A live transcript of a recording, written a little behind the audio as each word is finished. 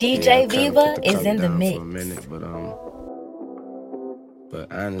DJ Viva is in the mix. For a minute,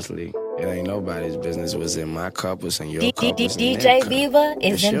 but honestly, it ain't nobody's business. What's in my cup, what's in your cup, what's in DJ Viva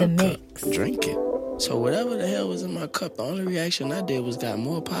is in the mix. Drink it. So whatever the hell was in my cup, the only reaction I did was got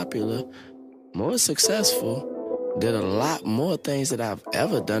more popular, more successful, did a lot more things that I've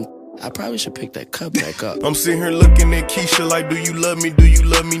ever done. I probably should pick that cup back up. I'm sitting here looking at Keisha like, do you love me? Do you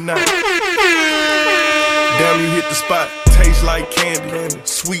love me not? Damn, you hit the spot. Taste like candy,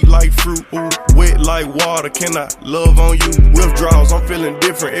 sweet like fruit, ooh, wet like water. Can I love on you? Withdrawals, I'm feeling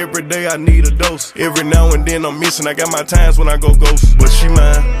different. Every day I need a dose. Every now and then I'm missing. I got my times when I go ghost. But she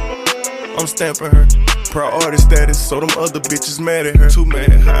mine, I'm stamping her. Priority status, so them other bitches mad at her. Too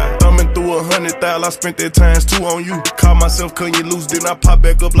mad high. Thumbing through 100,000, I spent that times 2 on you. Caught myself cutting you loose, then I pop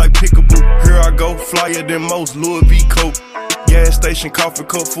back up like Pickaboo. Here I go, flyer than most, Louis V coat. Gas station, coffee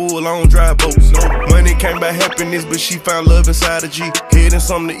cup full, I don't drive boats. No money came by happiness, but she found love inside a G. Head and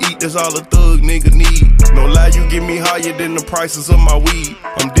something to eat, that's all a thug nigga need. No lie, you get me higher than the prices of my weed.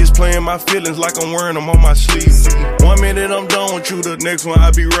 I'm displaying my feelings like I'm wearing them on my sleeves. 1 minute I'm done with you, the next one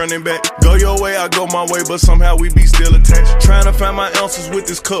I be running back. Go your way, I go my way, but somehow we be still attached. Trying to find my ounces with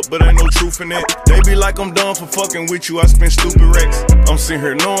this cup, but ain't no truth in that. They be like I'm done for fucking with you, I spend stupid racks. I'm sitting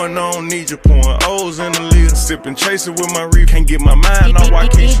here knowing I don't need you, pouring O's in the lid. Sipping, chasing with my reef. Can't get my mind on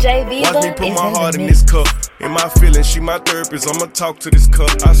Waukesha. Watch me put my heart in this cup. In my feelings, she my therapist. I'ma talk to this cup.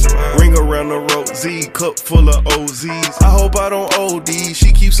 I swear. Ring around the road, Z cup full of OZs. I hope I don't OD.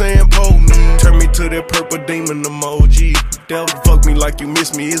 She keeps saying pull me. Turn me to that purple demon emoji. Devil fuck me like you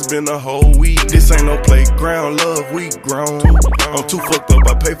miss me. It's been a whole week. This ain't no playground, love, we grown. I'm too fucked up.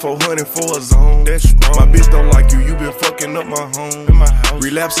 I pay 400 for a zone. That's wrong. My bitch don't like you. You been fucking up my home. In my house.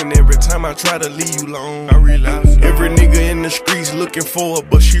 Relapsing every time I try to leave you alone. I relapse. Every nigga in the streets looking for her,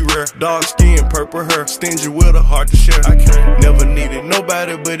 but she rare. Dark skin, purple hair, stingy with a heart to share. I can't never needed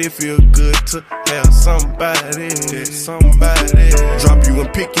nobody, but it feel good to have somebody. Somebody drop you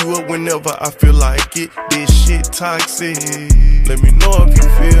and pick you up whenever I feel like it. This shit toxic. Let me know if you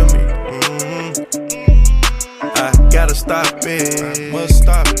feel me. I gotta stop it. Must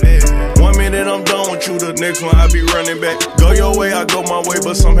stop it. 1 minute I'm done with you, the next one I be running back. Go your way, I go my way,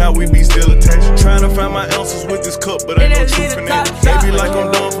 but somehow we be still attached. Trying to find my ounces with this cup, but ain't no truth in that. They be like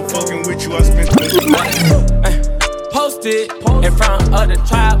I'm done for fucking with you, I spent Posted in front of the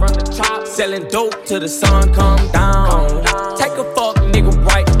tribe, selling dope till the sun come down. Take a fuck nigga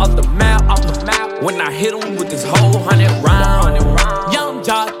right off the map. When I hit him with this whole 100 round. Young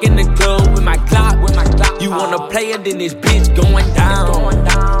jock in the club with my clock. You wanna play it, then this bitch going down.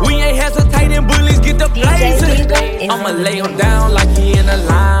 We ain't hesitating, bullies get the blazing. I'ma lay him down like he in a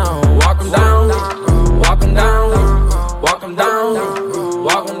lounge. Walk him down, walk him down, walk him down,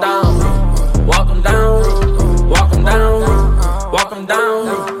 walk him down, walk him down, walk him down, walk him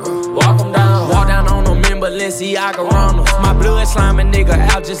down, walk him down. Walk down on them in Balenciaga runners. My blood sliming nigga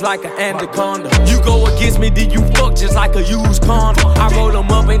out just like an anaconda. You go against me, then you fuck just like a used condom. I roll them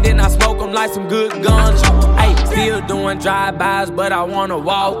up and then I smoke them like some good guns. Hey, still doing drive-bys, but I wanna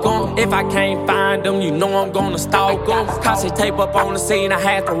walk them. If I can't find them, you know I'm gonna stalk them. Cause tape up on the scene, I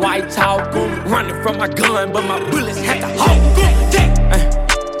had to white talk them. Running from my gun, but my bullets had to hawk them.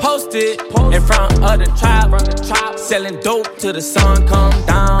 Posted in front of the tribe, selling dope till the sun come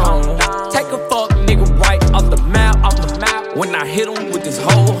down. Take a fuck nigga right off the map. When I hit him with this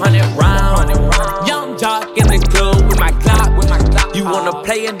whole 100 round. Young jock in the club with my clock. You wanna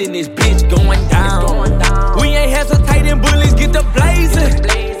play and then this bitch going down. We ain't hesitating, bullies get the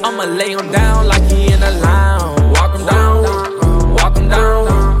blazing. I'ma lay him down like he in a lounge. Walk him down, walk him down,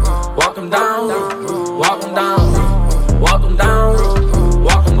 walk him down, walk him down, walk him down,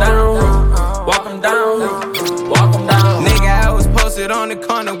 walk him down, walk him down, walk him down. Nigga, I was posted on the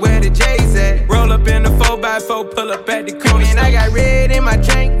corner where the J's at. Roll up in the 4x4, pull up at the corner. And I got red in my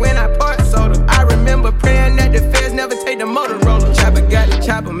drink when I poured soda. I remember praying that the feds never take the Motorola. Chopper got the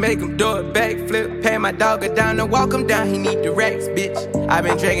chopper, make him do a backflip. Pay my dog a down and walk him down, he need the racks, bitch. I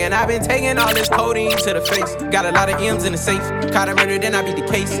been drinking, I been taking all this codeine to the face. Got a lot of M's in the safe. Caught a murder, then I beat the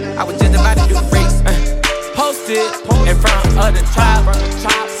case. I was just about to do the race. Posted in front of the tribe,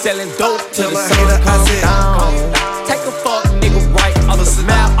 selling dope till the sun come down. Take a fuck nigga right off the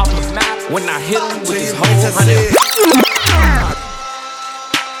map. When I hit him with this whole 100.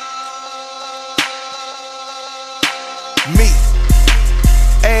 Me,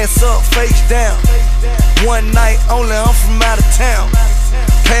 ass up, face down. One night only, I'm from out of town.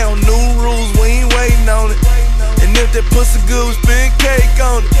 Pound new rules, we ain't waiting on it. And if that pussy good, we spend cake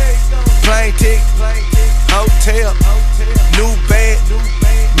on it. Plane ticket, hotel, new bag,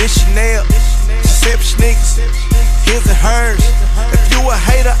 missionaire, reception niggas, his and hers. If you a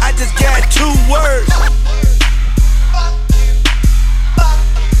hater, 2 words.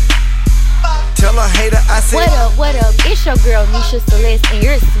 Tell a hater I said. What up? It's your girl Nisha Celeste, and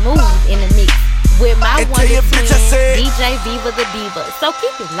you're smooth in the mix with my wonder twin, DJ Viva the Diva. So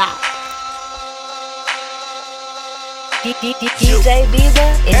keep it locked. DJ Viva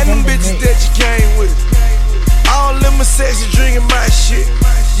is and in them the bitches mix. that you came with. All them are sexy drinking my shit.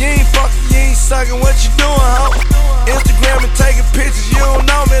 You ain't fucking, you ain't sucking, what you doing, ho? Instagram and taking pictures, you don't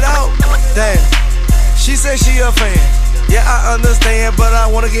know me, though. Damn, she say she a fan. Yeah, I understand, but I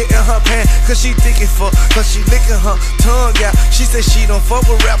wanna get in her pants. Cause she thinking cause she licking her tongue out. She say she don't fuck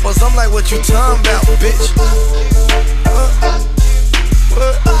with rappers, I'm like, what you talking about, bitch?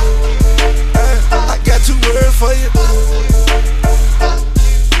 What? I got 2 words for you.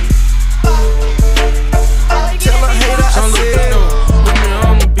 Tell a hater I said. With me,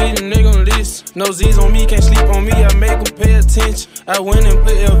 I'ma beat a nigga on this. No Z's on me, can't sleep on me, I make them pay attention. I went and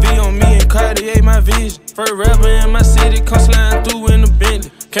put LV on me and Cartier my vision. First rapper in my city, come sliding through in the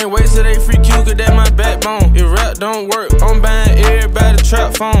Bentley. Can't wait till they free Q, cause that my backbone. If rap don't work, I'm buying everybody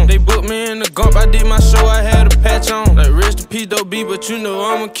trap phone. They booked me in the Gump, I did my show, I had a patch on. Like rest in peace, though, B, but you know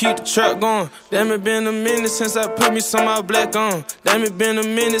I'ma keep the trap going. Damn, it been a minute since I put me some all black on. Damn, it been a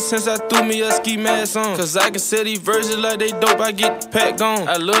minute since I threw me a ski mask on. Cause I can say these verses like they dope, I get the pack on.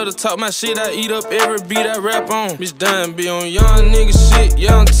 I love to talk my shit, I eat up every beat I rap on. Bitch, done be on young nigga shit,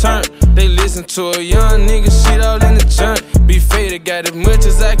 young turn. They listen to a young nigga shit all in the junk. Be faded, got as much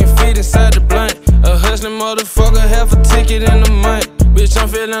as I can fit inside the blunt. A hustling motherfucker, half a ticket in a month. Bitch, I'm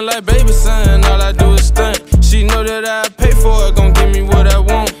feeling like baby son, all I do is stunt. She know that I pay for it, gon' give me what I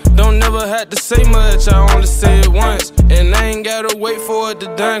want. Don't never have to say much, I only say it once. And I ain't gotta wait for it to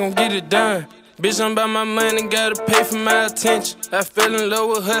done, gon' get it done. Bitch, I'm about my money, gotta pay for my attention. I fell in love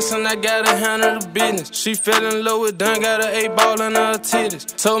with hustling, I gotta handle the business. She fell in love with done, got a 8 ball in her titties.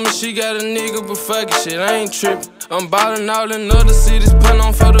 Told me she got a nigga, but fuck it, shit, I ain't trippin'. I'm ballin' all in other cities, put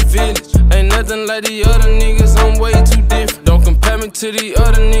on for the village. Ain't nothing like the other niggas, I'm way too different. Don't compare me to the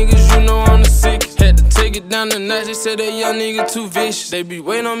other niggas, you know I'm the sickest. Had to take it down the notch, they said that young nigga too vicious. They be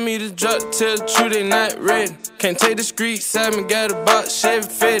waiting on me to drop, tell the truth, they not ready. Can't take the street side, me got a box, Chevy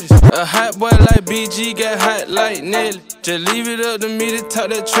fetish. A hot boy like BG, got hot like Nelly. Just leave it up to me to talk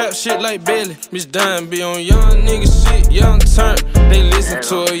that trap shit like Belly. Bitch done be on young nigga shit, young turn. They listen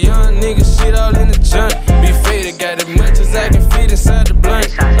to a young nigga shit all in the junk. Be faded, got as much as I can fit inside the blunt.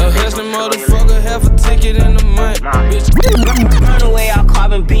 A hustling motherfucker, half a ticket in a month. Bitch. Run away, I'll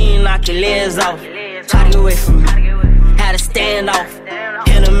carbon beam, knock your legs off. Try to get away from me, had to stand off.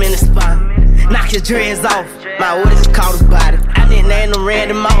 Hit him in the spot, knock your dreads off. My what is called his body, I didn't name them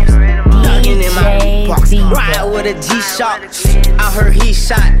Randy Moss. Thuggin' in my box, ride with a G-Shock. I heard he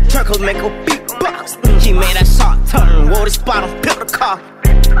shot, Turco make a beatbox. He made that shot turn, wore the spot on pill the car.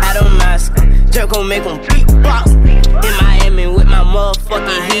 I don't mask, Jerk gon' make him beatbox. In Miami with my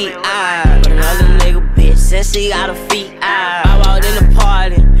motherfucking heat, another nigga bitch said she got her feet, I walked in the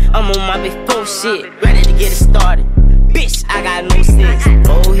party, I'm on my big 4 shit, ready to get it started. Bitch, I got no sense.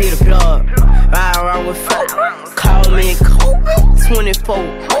 Oh, hit the plug. Ride around with folk. Call me Kobe 24.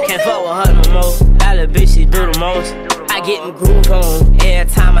 Can't fuck with her no more. That little bitch, she do the most. I get in the groove on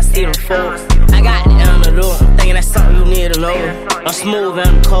every time I see them folks. I got it on the door. Thinking that's something you need to know. I'm smooth and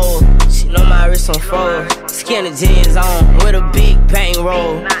I'm cold. She know my wrist on froze. Skinny jeans on with a big bang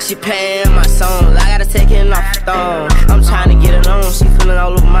roll. She paying my songs. I gotta take it off the thong. I'm trying to get it on. She feeling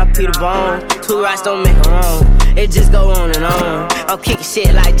all over my Peter Bone. 2 rights don't make her wrong. It just go on and on. I'm kicking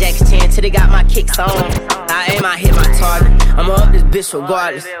shit like Jackie Chan till they got my kicks on. I aim, I hit my target. I'ma up this bitch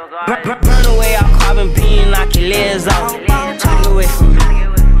regardless. Burn away, I'll carbon beam, knock your legs off. Try to get away from me,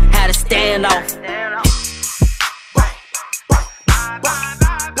 had to stand off.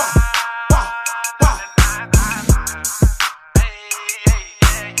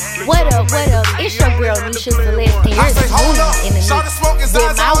 What up? It's your girl Nisha Celeste, and you're smooth in the mix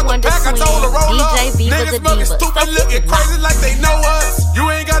with my wonder twin, DJ Viva the Diva. Stupid looking crazy like they know us. You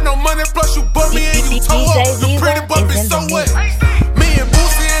ain't got no money, plus you bum me and you toe up. The pretty bumpy, so what? Me and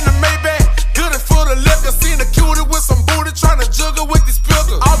Boosie in the Maybach, good and full of liquor. Seen a cutie with some booty tryna juggle with these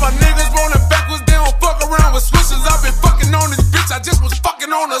pilgers. All my niggas rolling backwards, they don't fuck around with switches. I been fucking on this bitch, I just was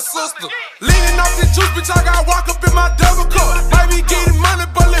fucking on her sister. Leaning off this juice, bitch, I gotta walk up in my double cup. Might be getting money,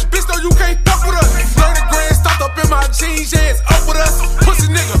 but let bitch know you can't fuck with us. 30 grand stopped up in my jeans, yeah, it's up with us. Pussy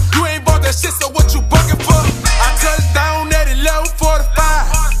nigga, you ain't bought that shit, so what you bucking for? I touched down at 11:45.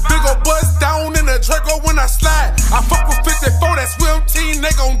 Big ol' bust down in the Draco when I slide. I fuck with 54, that swim team,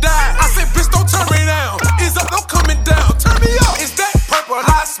 they gon' die. I said, bitch, don't turn me down. It's up, don't coming down. Turn me up. It's that purple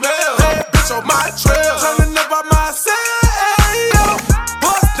hot smell. Bad bitch on my trail. Turning up by myself.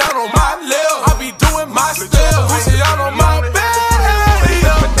 Bust down on my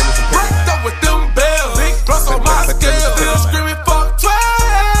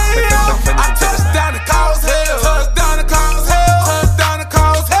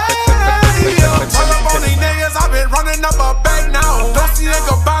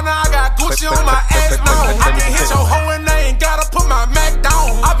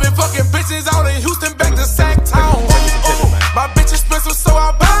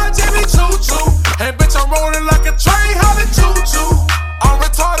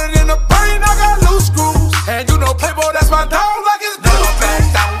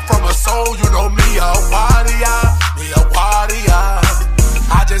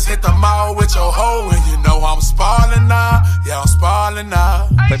just hit the mall with your hoe, and you know I'm spallin' now. Yeah, I'm spallin' now.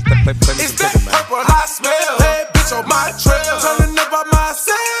 It's that purple I smell. Hey, bitch on my trail, turning up by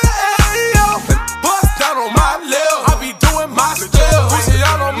myself. Bust down on my lip, I be doing my still. Pussy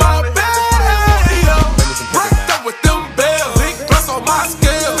out on my bed. Wrapped up with them bells, big bust on my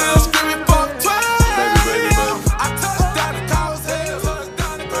scale. Screaming for 12. I touched down the cow's head.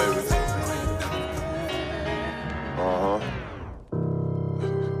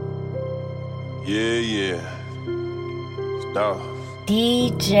 Yeah. Stop.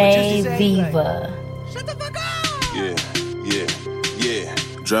 DJ Viva. Shut the fuck up. Yeah.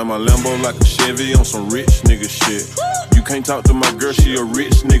 Drive my Lambo like a Chevy on some rich nigga shit. You can't talk to my girl, she a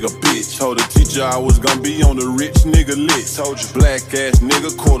rich nigga bitch. Told the teacher I was gonna be on the rich nigga list. Told you black ass nigga,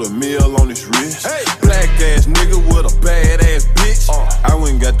 $250,000 on his wrist. Hey. Black ass nigga with a bad ass bitch. I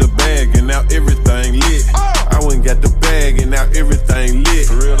went and got the bag and now everything lit. I went and got the bag and now everything lit.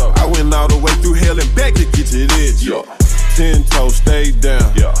 For real though. I went all the way through hell and back to get to this. 10 toes, stay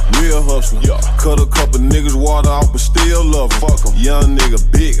down. Real hustler. Cut a couple niggas water off, but still love 'em. Fuck 'em. Young nigga,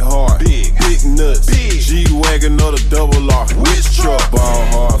 big heart, big nuts, G-Wagon or the double R. Which truck? Ball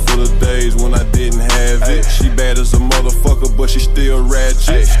hard for the days when I didn't have it. She bad as a motherfucker, but she still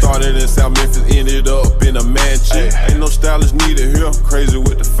ratchet. Started in South Memphis, ended up in a mansion. Ain't no stylist needed here. Crazy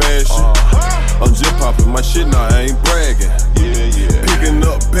with the fashion. I'm just popping my shit now, I ain't bragging. Picking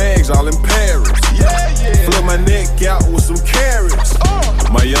up bags all in Paris. Flip my neck out with some carrots.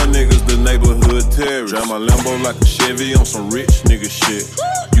 My young niggas, the neighborhood terrorists. Drive my Lambo like a Chevy on some rich nigga shit.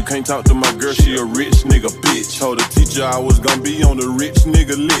 You can't talk to my girl, she a rich nigga bitch. Told the teacher I was gonna be on the rich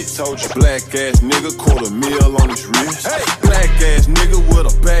nigga list. Told you black ass nigga, $250,000 on his wrist. Black ass nigga with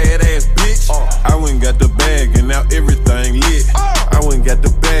a bad ass bitch. I went and got the bag and now everything lit. I went and got the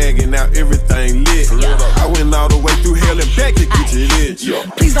bag and now everything lit. I went all the way through hell and back to get to this.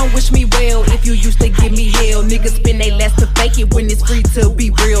 Please don't wish me well if you used to give me hell. Niggas spend they last to fake it when it's free to be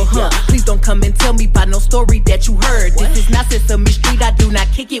real, huh? Please don't come and tell me about no story that you heard. This is not Sesame Street, I do not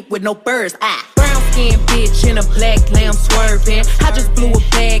kick it with no birds. Brown skin bitch in a black lamb swerving. I just blew a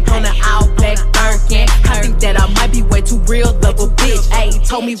bag on an all black Birkin. I think that I might be way too real, love a bitch. Ayy,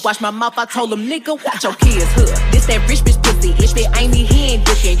 told me watch my mouth, I told him nigga watch your kids, huh? This that rich bitch pussy, if it ain't me, he ain't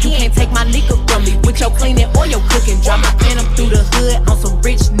looking. You can't take my nigga from me with your cleaning or your cooking. Drive my phantom through the hood on some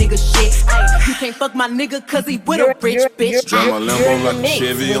rich nigga shit. Ayy, you can't fuck my nigga cause he with a rich bitch. Drive my Lambo like a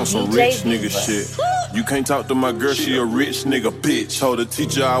Chevy on some rich nigga shit. You can't talk to my girl, she a rich nigga bitch. Told the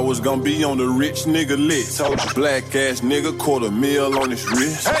teacher I was gonna be on the rich nigga list. Told you black ass nigga, $250,000 on his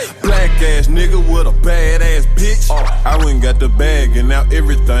wrist. Black ass nigga with a bad ass bitch. I went and got the bag and now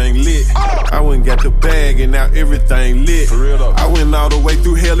everything lit. I went and got the bag and now everything lit. For real though. I went all the way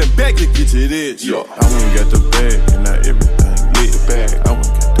through hell and back to get to this. I went and got the bag and now everything lit. I went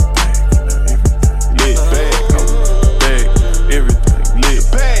and got the bag and now everything lit. I went and got the bag, everything lit.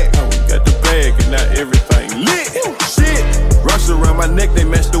 I went and got the bag and now everything lit. Shit, rocks around my neck, they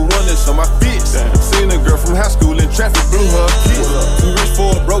match the one that's on my feet. Seen a girl from high school in traffic, blew her a kiss. Too rich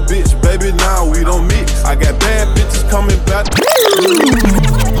for a broke bitch, baby, now we don't mix. I got bad bitches coming back.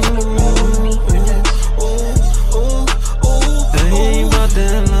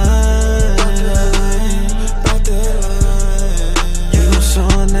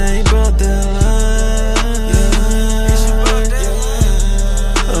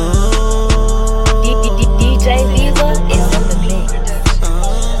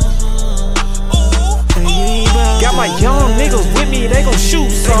 My young niggas with me, they gon'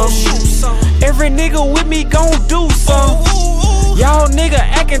 shoot some. Every nigga with me gon' do some. Y'all nigga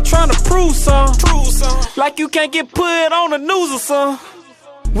actin' tryna prove some. Like you can't get put on the news or some.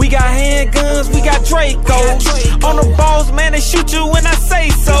 We got handguns, we got Dracos. On the balls, man, they shoot you when I say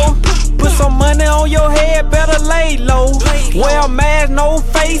so. Put some money on your head, better lay low. Wear a mask, no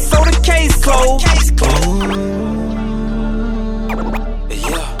face, so the case closed.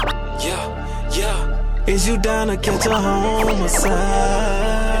 Is you down to catch a homicide?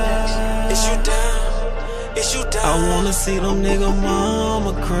 Is you down? Is you down? I wanna see them nigga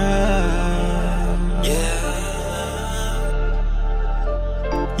mama cry.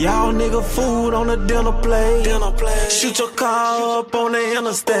 Y'all nigga food on the dinner plate. Shoot your car up on the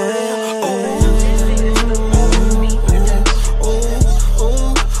interstate.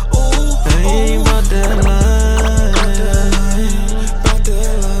 I ain't about that life.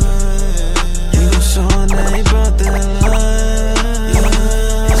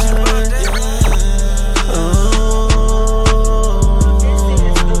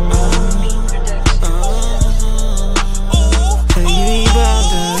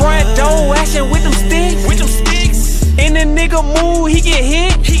 With them sticks. In the nigga mood, he get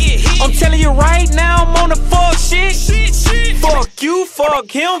hit. you right now, I'm on the fuck shit. Fuck you, fuck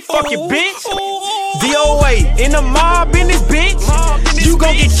him, fuck your bitch. DOA in the mob in this bitch. You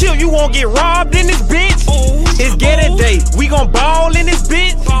gon' get killed, you won't get robbed in this bitch. It's getting day, we gon' ball in this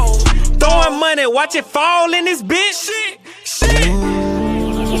bitch. Throwing money, watch it fall in this bitch.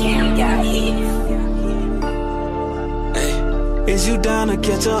 Is you down to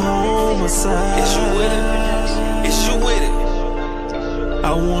catch a homicide? Is you with it? Is you with it?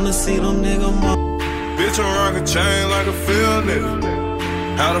 I wanna see them nigga Bitch, I'm rockin' chain like a field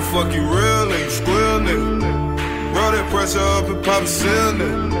nigga. How the fuck you real nigga, squeal nigga? Roll that pressure up and pop a seal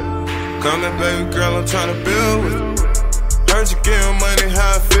nigga. Come that baby girl, I'm tryna build with it. Heard you getting money,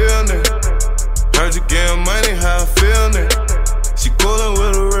 how I feel nigga. Heard you getting money, how I feel nigga. She coolin'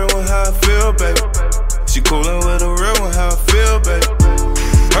 with a real one, how I feel, baby. She coolin' with a real one, how I feel, baby.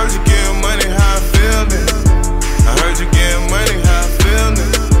 Heard you getting money, how I feel, nigga. I heard you getting money, how I feel,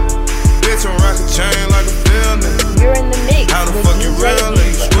 nigga. Bitch, I'm rockin' chain like a field, nigga. You're in the mix. How the fuck you real,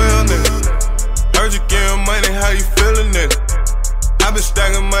 nigga? Squeal, nigga. Heard you getting money, how you feelin', nigga? I been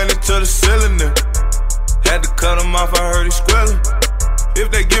stacking money to the ceiling, nigga. Had to cut him off, I heard he squealin'. If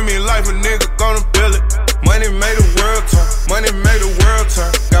they give me life, a nigga gonna bill it. Money made the world turn, money made the world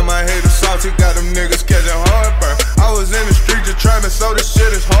turn. Got my haters salty, got them niggas catching heartburn. I was in the street just trapping, so this shit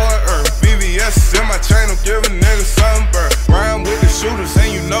is hard earned. VVS is in my chain, I'm giving niggas sunburn. Round with the shooters,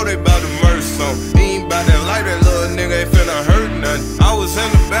 and you know they bout to murder some. He ain't bout that life, that little nigga ain't finna hurt nothing. I was in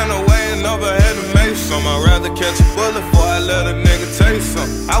the band weighing over, had to make some. I'd rather catch a bullet before I let a nigga taste some.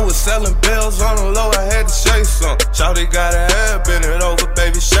 I was selling bills on the low, I had to shake some. Shawty got her head, bend it over,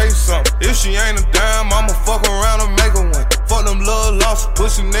 baby, shake some. If she ain't a dime, I'ma fuck around and make her one. Fuck them little losses,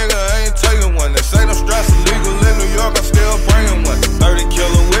 pussy nigga, I ain't taking one. They say them straps illegal in New York, I still bringin' one. 30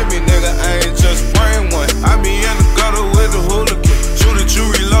 killer with me, nigga, I ain't just bring one. I be in the gutter with the hooligan. Shoot it, you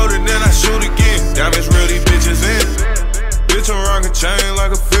reload it, then I shoot again. Diamonds real, these bitches in. Bitch, I'm rockin' chain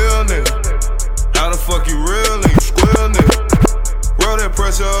like a field nigga. How the fuck you real, nigga? Squeal, nigga. Roll that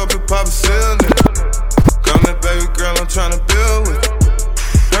pressure up and pop a seal, nigga. Come that baby girl, I'm tryna build with it.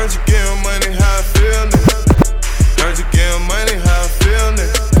 Heard you getting money, how I feel, nigga. Heard you getting money, how I feel,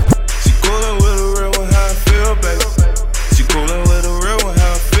 nigga. She coolin' with a real one, how I feel, baby. She coolin' with a real one,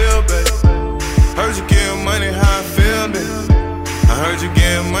 how I feel, baby. Heard you getting money, how I feel, nigga. I heard you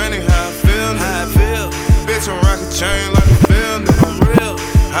getting money, how I feel, nigga. How I feel? Bitch, I'm rockin' chain like a field, nigga. I'm real.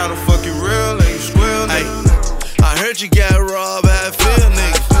 How the fuck you real, nigga? Squeal, nigga. I heard you got robbed, how I feel,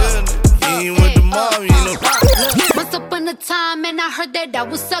 nigga. You ain't with the mob, you know. Once upon a time, and I heard that I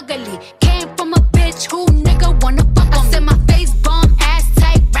was ugly. Came from a bitch who nigga wanna fuck on me. Said my face bomb, ass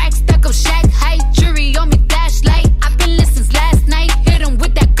tight, rack stuck up, shack height, jury on me, flashlight. I've been listening since last night. Hit him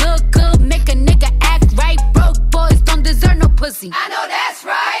with that good, make a nigga act right. Broke boys don't deserve no pussy. I know that's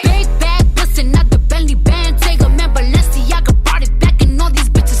right. Big bag bustin' out the Bentley band. Take a man, Balenciaga brought it back, and all these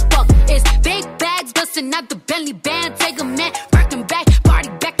bitches fuck. It's big bags bustin' out the Bentley band. Take a man, working back, party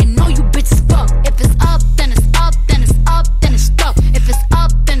back, and all you bitches fuck. If it's up, then it's up, then it's up, then it's stuck. If it's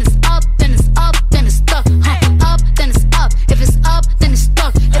up, then it's up, then it's up, then it's stuck. Up, then it's up. If it's up, then it's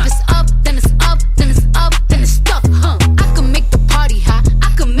stuck. If it's up, then it's up, then it's up, then it's stuck. I can make the party hot. I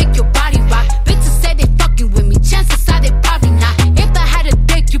can make your body rock. Bitches say they fucking with me. Chances are they probably not. If I had a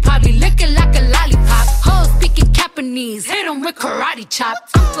dick, you probably lick it like a lollipop. Hoes speaking Japanese, hit 'em with karate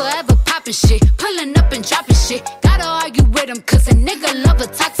chops. I'm forever popping shit, pulling up and dropping shit. Gotta argue with 'em, cause a nigga love a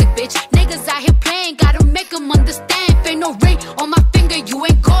toxic bitch. Niggas out here playing, gotta make 'em understand. If ain't no ring on my finger, you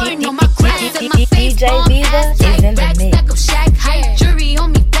ain't going on my grass. And my face DJ bomb, Viva ass is tight, in the rack mix. stack up, shack height, jury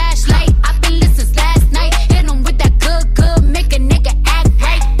on me, flashlight. I've been listening since last night. Hit 'em with that good, make a nigga act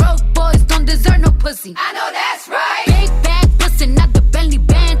right. Broke boys don't deserve no pussy. I know that's right. Big bag bustin' out the Bentley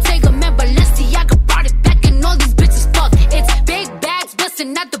band. Take a man, Balenciaga brought it back, and all these bitches fuck. It's big bags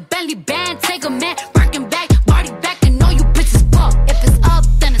bustin' out the Bentley band. Take a man, working back, body back, and all you bitches fuck. If it's up,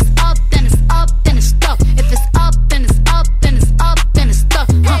 then it's up, then it's up, then it's stuck. If it's up, then it's up, then it's up, then it's stuck.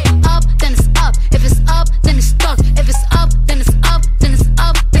 Up, then it's up. If it's up, then it's stuck. If it's up, then it's up, then it's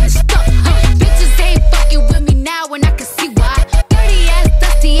up, then it's stuck. Bitches ain't fucking with me now, and I can see why. Dirty ass,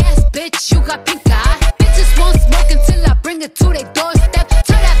 dusty ass bitch, you got pink eye. Bitches won't smoke until I bring it to their doorstep.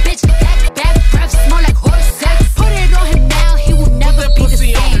 Tell that bitch back, breath smell like horse sex. Put it on him now, he will never be the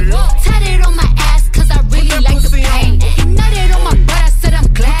same. Tat it on my ass, cause I really like the pain. He nutted on my butt, I said I'm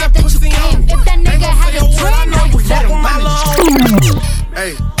glad that you came. If that nigga had a twin, now you let him manage.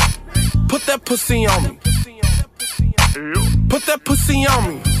 Hey, put that pussy on me. Put that pussy on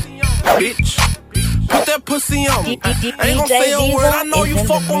me, bitch. Put that pussy on me. I ain't gon' say a word. I know you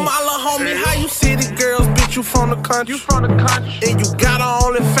fuck with my little homie. How you city girls, bitch? You from the country. And you got a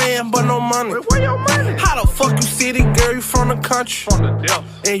OnlyFans, but no money country.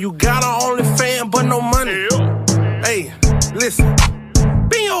 And you got an only fan, but no money. Hey, listen,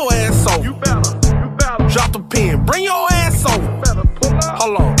 bend your ass over. You better. Drop the pen, bring your ass over.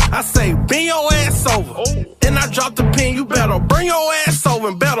 Hold on, I say bend your ass over. And I drop the pen, you better bring your ass over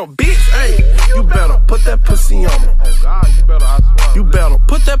and better, bitch. Hey, you better put that pussy on me. Oh God, you better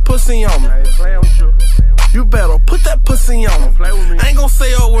put that pussy on me. You better put that pussy on me. I ain't gon'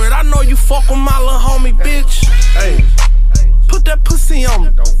 say a word, I know you fuck with my little homie, bitch. Hey, put that pussy on me.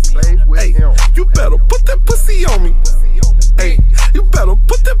 Hey, you better put that pussy on me. Hey, you better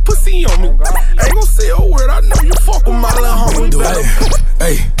put that pussy on me. I ain't gon' say a word, I know you fuck with my little homie.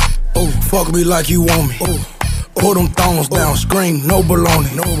 Hey, oh, fuck me like you want me. Pull them thongs down, scream, no baloney.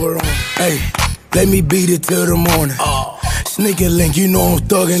 Hey, let me beat it till the morning. Sneaky link, you know I'm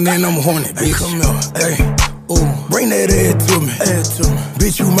thuggin' and I'm horny. Bitch, come here. Hey, ooh, bring that ass to me.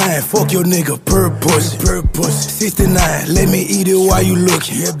 Bitch, you mine, fuck your nigga, per pussy. 69, let me eat it while you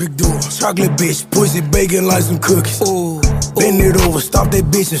lookin'. Yeah, big dude. Chocolate bitch, pussy bacon like some cookies. Ooh, bend it over, stop that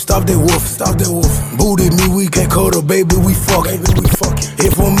bitch and stop that wolf. Booty me, we can't cuddle, baby, we fuckin'.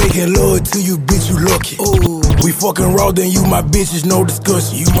 If I'm making love to you, bitch, you lucky. Ooh, we fucking raw, then you my bitch, is no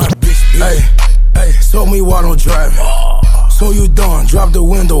discussion. You my bitch. Hey, show me why don't drive. So you done, drop the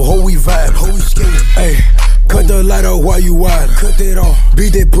window, ho we vibe, ho we skating. Hey, cut the light off while you wildin'. Cut that off,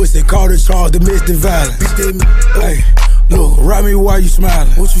 beat that pussy, call the charge, domestic violence. Hey, look, ride me while you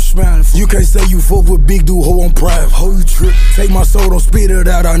smilin'. What you smilin' for? You can't say you fuck with big dude, ho on private. Ho you trip, take my soul, don't spit it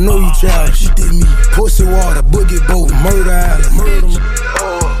out, I know you child. She did me, pussy water, boogie boat, murder island. Murder me.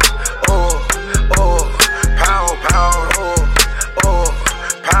 Pound, pound,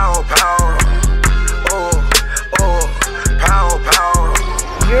 pound, pound.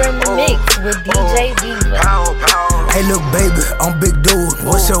 You're in the mix with DJ Viva. Hey look baby, I'm big dude.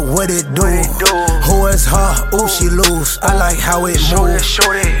 What's up, what it do? Who is her? Ooh, she loose. I like how it moves.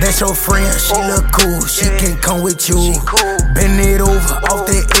 That's your friend, she look cool. She can come with you. Bend it over, off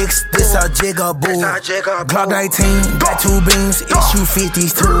the X, this our jigaboo. Glock 19, got 2 beams, issue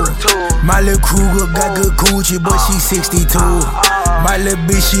 50s too. My little Kruger got good coochie, but she 62. My little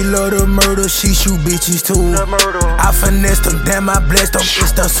bitch, she love to murder, she shoot bitches too. I finessed them, damn I blessed them,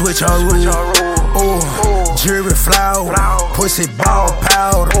 it's the switch her rule. Oh, jury flower, pussy ball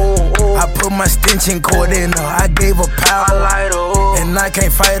powder. I put my stench in court in her, I gave her power. And I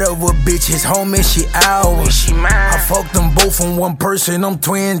can't fight her with bitches, homie, she ours. I fucked them both from one person, I'm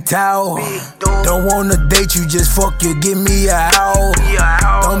twin tower. Don't wanna date you, just fuck you, give me a hour.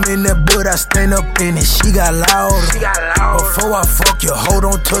 I'm in that butt, I stand up in it, she got louder. Before I fuck you, hold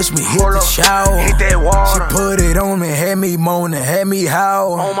on, touch me, hit the shower. She put it on me, had me moaning, had me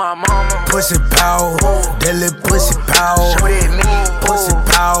howl. Pussy power, that little pussy power. Pussy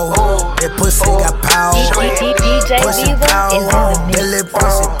power, that pussy got power. Pussy power, that little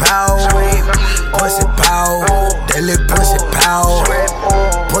pussy power. Pussy power, that little pussy power.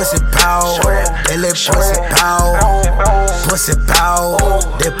 Pussy power, that little pussy power. Pussy power,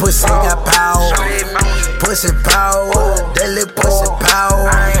 that pussy got power. Pussy power, that little pussy power.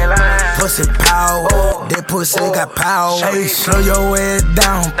 Pussy power, that pussy got power. Hey, slow your ass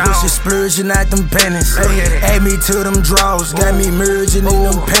down, pussy splurging at them pennies. Add me to them draws, got me merging in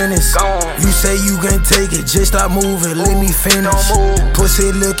them pennies. You say you can take it, just stop moving, let me finish.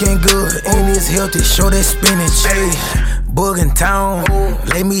 Pussy looking good, and it's healthy, show that spinach. Hey, Buggin' town,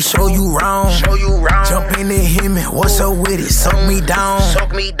 let me show you round. Jump in and hit me, what's up with it? Suck me down.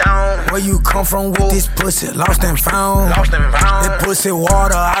 Where you come from with this pussy? Lost and found. That pussy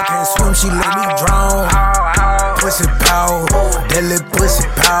water, I can't swim, she let me drown. Pussy power, that little pussy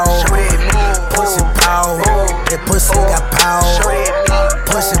power. Pussy power, that pussy got power.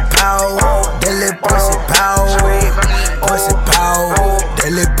 Pussy power, that little pussy power. Pussy power,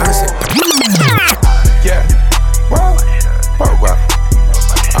 that little pussy power. Yeah.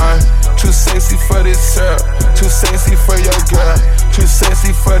 I'm too sexy for this girl, too sexy for your girl, too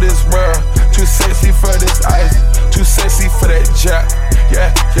sexy for this world, too sexy for this ice, too sexy for that jack.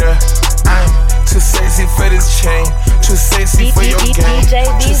 Yeah. I'm too sexy for this chain, too sexy for your game,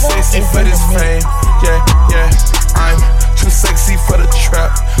 too sexy for this fame. Yeah. I'm too sexy for the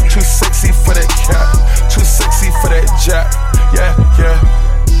trap, too sexy for that cap, too sexy for that jack. Yeah.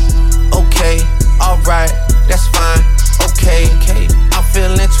 Okay, alright, that's fine. Okay, I'm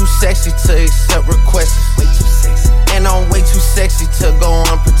feeling too sexy to accept requests. Way too sexy. And I'm way too sexy to go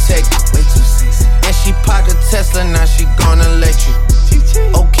unprotected. Way too sexy. And she popped a Tesla, now she gonna let you.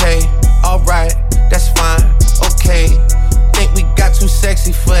 Okay, alright, that's fine. Okay, think we got too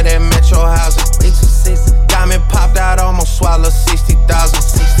sexy for that metro housing. Way too sexy. Diamond popped out, almost swallowed 60,000.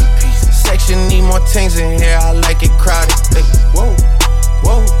 teens in here, I like it crowded. Hey, whoa,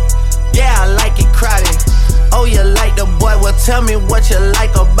 whoa. Yeah, I like it crowded. Oh, you like the boy? Well, tell me what you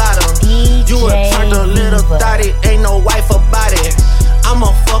like about him. You a turned a little thotty, ain't no wife about it.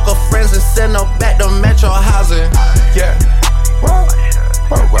 I'ma fuck her friends and send her back to Metro housing. Yeah, whoa.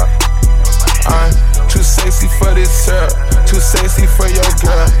 I'm too sexy for this syrup, too sexy for your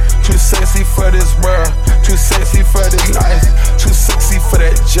girl, too sexy for this world, too sexy for this life, too sexy for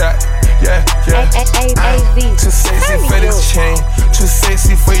that jack. Yeah. I'm too sexy for this chain, too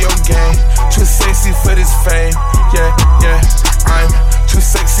sexy for your game, too sexy for this fame. Yeah. I'm too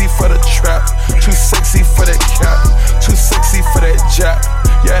sexy for the trap, too sexy for that cap, too sexy for that jack.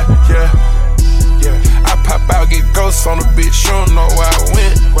 Yeah. I pop out, get ghosts on the bitch, you don't know where I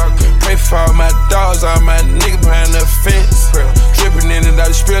went. Pray for all my dogs, all my niggas behind the fence. Dripping in and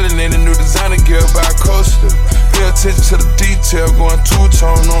out, spilling in the new designer gear by coaster. Pay attention to the detail, going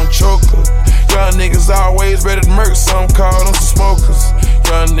two-tone on choker. Young niggas always ready to murk, some call them some smokers.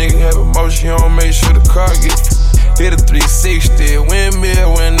 Young nigga have emotion, you don't make sure the car gets hit a 360,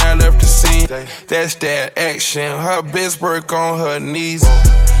 windmill when I left the scene. That's that action, her best work on her knees.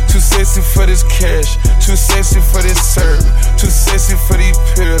 Too sexy for this cash, too sexy for this serve, too sexy for these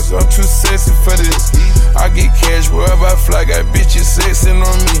pills, I'm too sexy for this. I get cash wherever I fly, got bitches sexing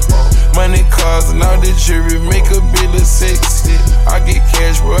on me. Money, cars, and all the jewelry make a bill of sexy. I get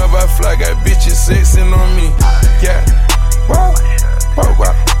cash wherever I fly, got bitches sexing on me. Yeah, wow.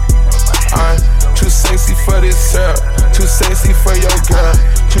 I'm too sexy for this syrup, too sexy for your girl,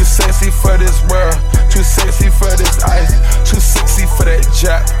 too sexy for this world, too sexy for this ice, too sexy for that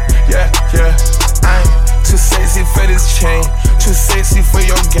jack. Yeah. I'm too sexy for this chain, too sexy for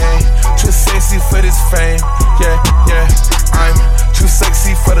your game, too sexy for this fame. Yeah. I'm too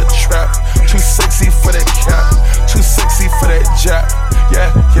sexy for the trap, too sexy for that cap, too sexy for that jack.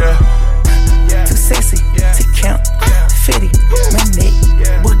 Yeah. Too sexy to count, fitty, my neck,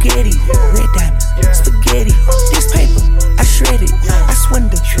 Bugatti, red diamonds, spaghetti. This paper, I shred it, I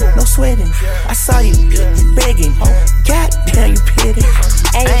swindle, no sweating. I saw you begging, goddamn you pity.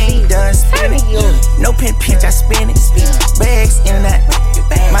 I ain't done spinning, no pin pinch, I spin it. Bags in and out,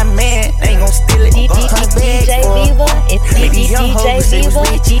 my man ain't gon' steal it. DJ Viva, it's DJ Viva,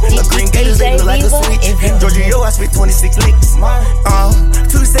 a green gator look like a switch. Giorgio, I spit 26 licks.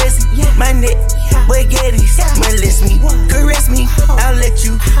 Too sexy, my neck, baguettes. Molest me, caress me, I'll let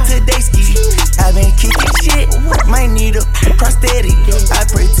you today ski. I been kicking shit, might need a prosthetic. I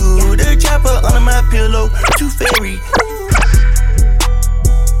pray to the chopper under my pillow, too fairy.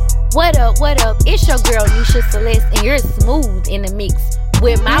 What up? It's your girl Nisha Celeste, and you're smooth in the mix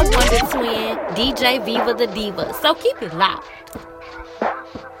with my wonder twin, DJ Viva the Diva. So keep it locked.